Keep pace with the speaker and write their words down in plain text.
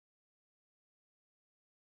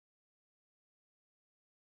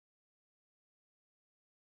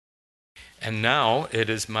And now it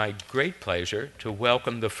is my great pleasure to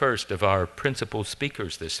welcome the first of our principal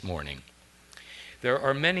speakers this morning. There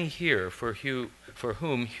are many here for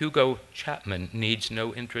whom Hugo Chapman needs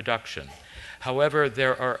no introduction. However,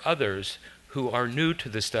 there are others who are new to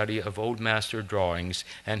the study of Old Master drawings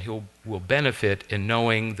and who will benefit in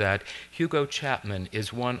knowing that Hugo Chapman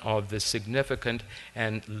is one of the significant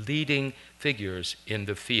and leading figures in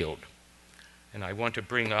the field. And I want to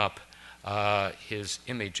bring up his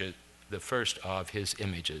images, the first of his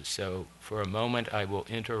images. So for a moment I will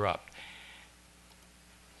interrupt.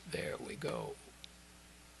 There we go.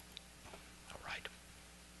 All right.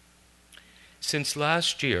 Since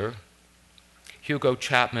last year, Hugo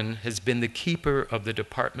Chapman has been the keeper of the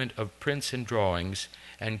Department of Prints and Drawings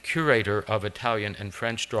and curator of Italian and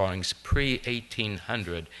French drawings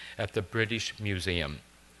pre-1800 at the British Museum,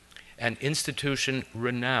 an institution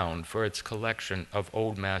renowned for its collection of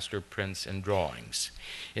Old Master prints and drawings.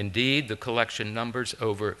 Indeed, the collection numbers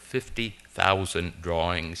over 50,000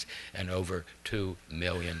 drawings and over 2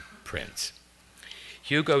 million prints.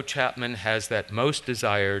 Hugo Chapman has that most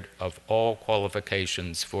desired of all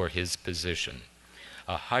qualifications for his position: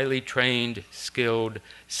 a highly trained, skilled,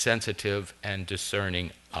 sensitive, and discerning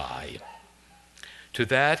eye. To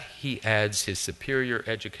that, he adds his superior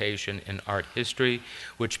education in art history,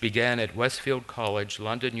 which began at Westfield College,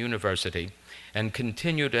 London University, and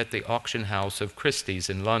continued at the Auction House of Christie's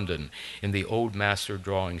in London in the Old Master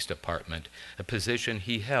Drawings Department, a position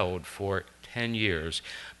he held for 10 years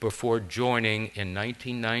before joining in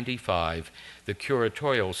 1995 the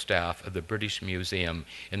curatorial staff of the British Museum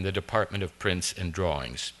in the Department of Prints and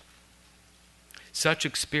Drawings. Such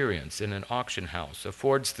experience in an auction house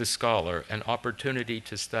affords the scholar an opportunity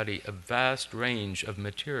to study a vast range of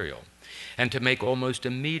material and to make almost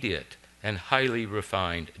immediate and highly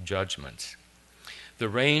refined judgments. The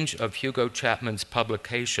range of Hugo Chapman's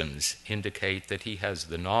publications indicate that he has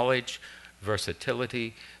the knowledge,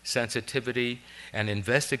 versatility, sensitivity, and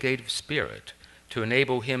investigative spirit to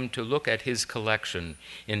enable him to look at his collection,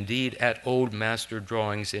 indeed at Old Master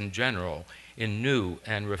drawings in general, in new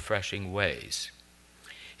and refreshing ways.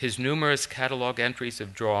 His numerous catalog entries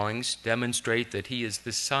of drawings demonstrate that he is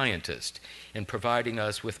the scientist in providing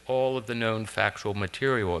us with all of the known factual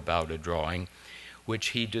material about a drawing, which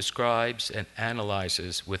he describes and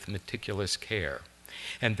analyzes with meticulous care.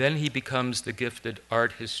 And then he becomes the gifted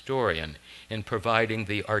art historian in providing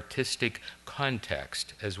the artistic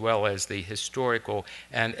context as well as the historical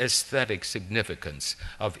and aesthetic significance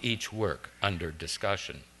of each work under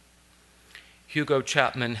discussion. Hugo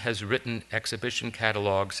Chapman has written exhibition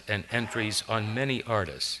catalogs and entries on many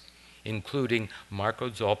artists, including Marco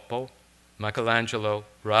Zoppo, Michelangelo,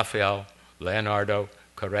 Raphael, Leonardo,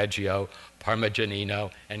 Correggio,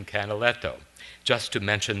 Parmigianino, and Canaletto, just to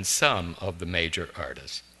mention some of the major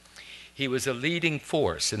artists. He was a leading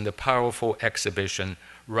force in the powerful exhibition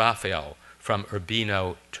Raphael from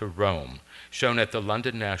Urbino to Rome, shown at the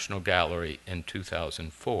London National Gallery in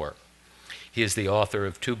 2004. He is the author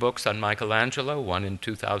of 2 books on Michelangelo, one in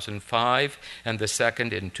 2005 and the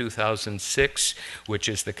second in 2006, which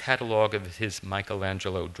is the catalog of his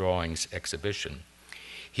Michelangelo drawings exhibition.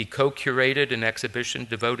 He co-curated an exhibition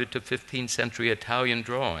devoted to 15th century Italian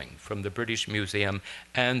drawing from the British Museum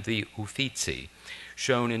and the Uffizi,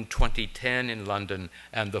 shown in 2010 in London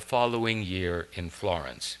and the following year in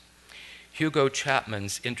Florence. Hugo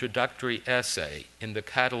Chapman's introductory essay in the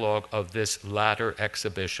catalog of this latter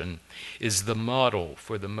exhibition is the model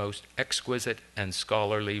for the most exquisite and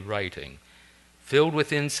scholarly writing. Filled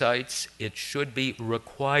with insights, it should be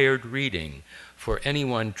required reading for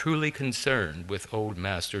anyone truly concerned with Old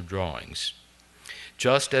Master drawings.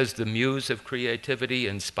 Just as the muse of creativity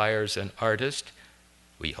inspires an artist,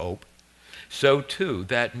 we hope, so too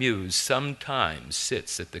that muse sometimes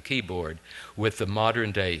sits at the keyboard with the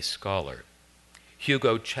modern-day scholar.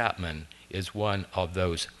 Hugo Chapman is one of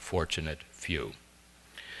those fortunate few.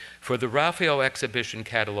 For the Raphael exhibition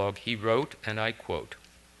catalog, he wrote, and I quote,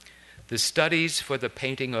 "The studies for the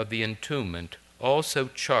painting of the entombment also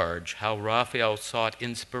charge how Raphael sought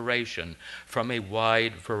inspiration from a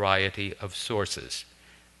wide variety of sources: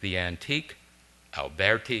 the antique,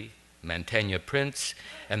 Alberti, Mantegna prints,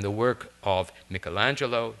 and the work of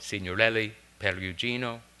Michelangelo, Signorelli,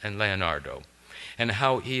 Perugino, and Leonardo, and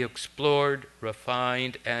how he explored,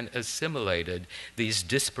 refined, and assimilated these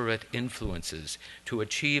disparate influences to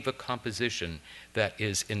achieve a composition that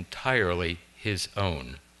is entirely his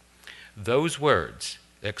own." Those words,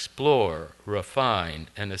 explore, refine,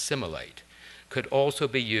 and assimilate, could also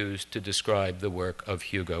be used to describe the work of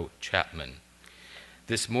Hugo Chapman.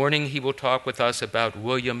 This morning he will talk with us about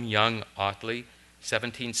William Young Ottley,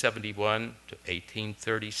 1771 to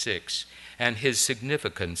 1836, and his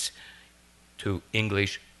significance to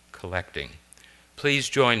English collecting. Please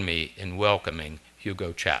join me in welcoming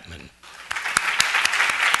Hugo Chapman.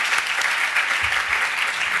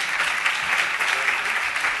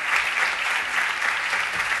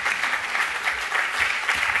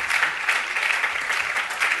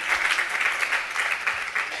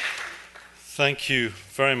 Thank you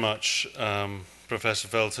very much, Professor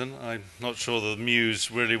Felton. I'm not sure the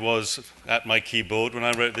muse really was at my keyboard when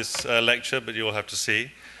I wrote this lecture, but you'll have to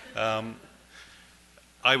see.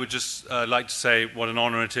 I would just like to say what an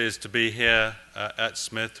honor it is to be here at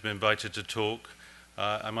Smith, to be invited to talk.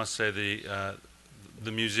 I must say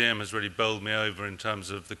the museum has really bowled me over in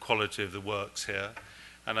terms of the quality of the works here,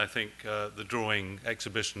 and I think the drawing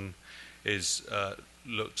exhibition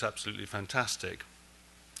looks absolutely fantastic.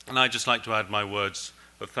 And I'd just like to add my words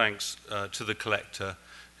of thanks to the collector,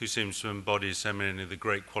 who seems to embody so many of the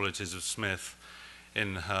great qualities of Smith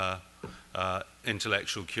in her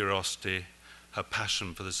intellectual curiosity, her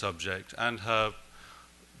passion for the subject, and her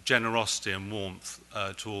generosity and warmth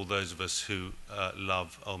to all those of us who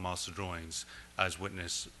love Old Master drawings, as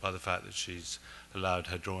witnessed by the fact that she's allowed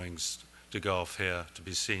her drawings to go off here to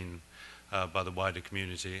be seen by the wider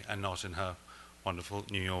community and not in her wonderful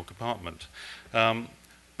New York apartment.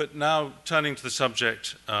 But now, turning to the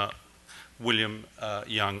subject, William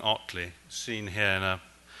Young Ottley, seen here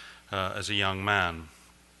as a young man.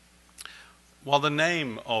 While the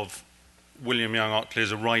name of William Young Ottley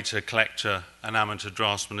as a writer, collector, and amateur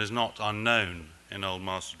draftsman is not unknown in Old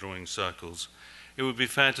Master drawing circles, it would be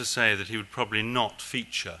fair to say that he would probably not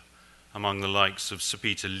feature among the likes of Sir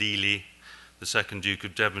Peter Lely, the second Duke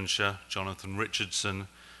of Devonshire, Jonathan Richardson,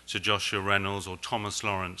 Sir Joshua Reynolds, or Thomas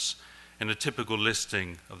Lawrence, in a typical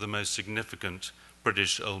listing of the most significant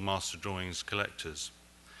British Old Master drawings collectors.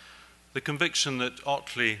 The conviction that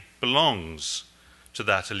Ottley belongs to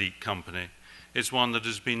that elite company is one that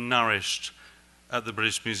has been nourished at the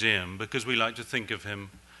British Museum because we like to think of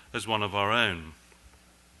him as one of our own.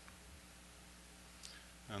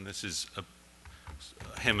 And this is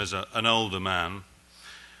him as an older man.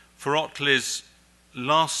 For Ottley's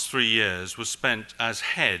last 3 years was spent as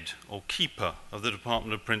head or keeper of the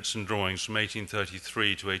Department of Prints and Drawings from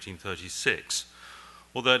 1833 to 1836,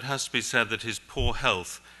 although it has to be said that his poor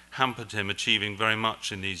health hampered him achieving very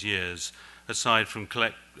much in these years, aside from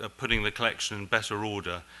putting the collection in better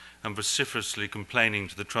order and vociferously complaining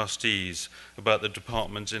to the trustees about the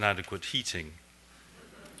department's inadequate heating.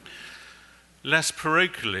 Less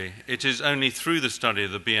parochially, it is only through the study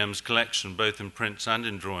of the BM's collection, both in prints and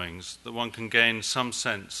in drawings, that one can gain some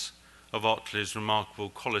sense of Ottley's remarkable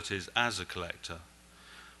qualities as a collector.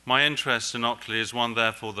 My interest in Ottley is one,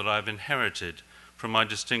 therefore, that I have inherited from my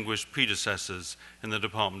distinguished predecessors in the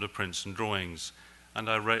Department of Prints and Drawings, and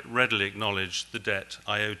I readily acknowledge the debt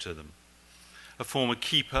I owe to them. A former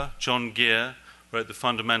keeper, John Gear, wrote the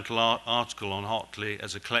fundamental article on Ottley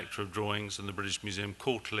as a collector of drawings in the British Museum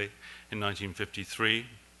Quarterly in 1953,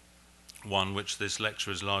 one which this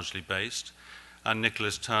lecture is largely based, and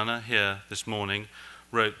Nicholas Turner, here this morning,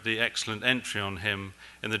 wrote the excellent entry on him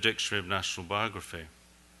in the Dictionary of National Biography.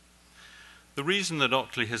 The reason that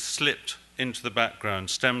Ottley has slipped into the background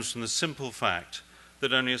stems from the simple fact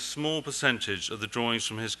that only a small percentage of the drawings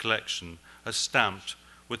from his collection are stamped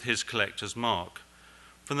with his collector's mark.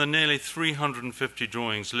 From the nearly 350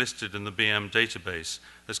 drawings listed in the BM database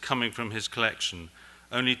as coming from his collection,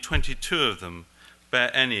 only 22 of them bear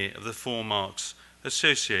any of the 4 marks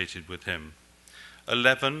associated with him.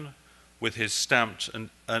 11 with his stamped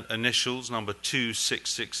initials, number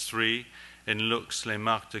 2663, in Lux, Les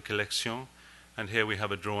Marques de Collection. And here we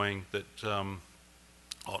have a drawing that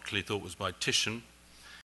Ottley thought was by Titian,